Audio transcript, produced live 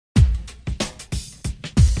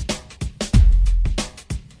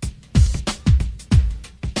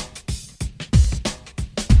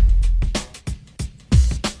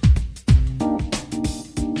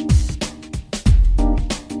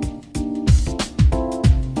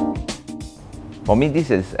For me, this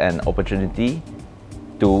is an opportunity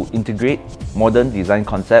to integrate modern design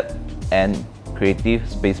concept and creative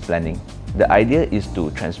space planning. The idea is to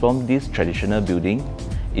transform this traditional building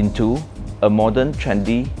into a modern,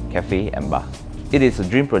 trendy cafe and bar. It is a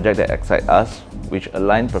dream project that excites us, which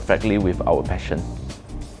aligns perfectly with our passion.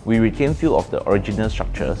 We retain few of the original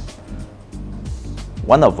structures.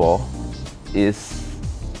 One of all is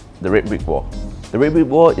the red brick wall. The red brick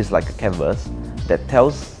wall is like a canvas that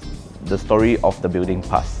tells the story of the building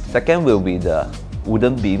past. Second will be the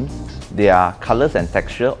wooden beams. Their colors and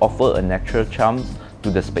texture offer a natural charm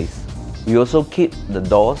to the space. We also keep the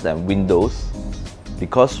doors and windows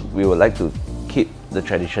because we would like to keep the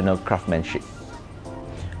traditional craftsmanship.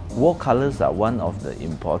 Wall colors are one of the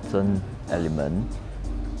important elements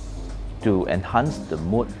to enhance the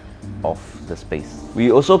mood of the space.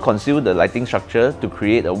 We also conceal the lighting structure to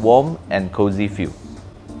create a warm and cozy feel.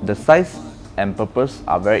 The size and purpose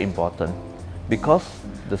are very important because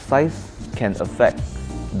the size can affect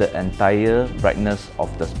the entire brightness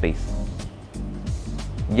of the space.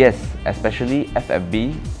 Yes, especially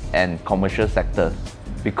F&B and commercial sector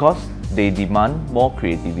because they demand more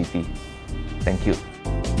creativity. Thank you.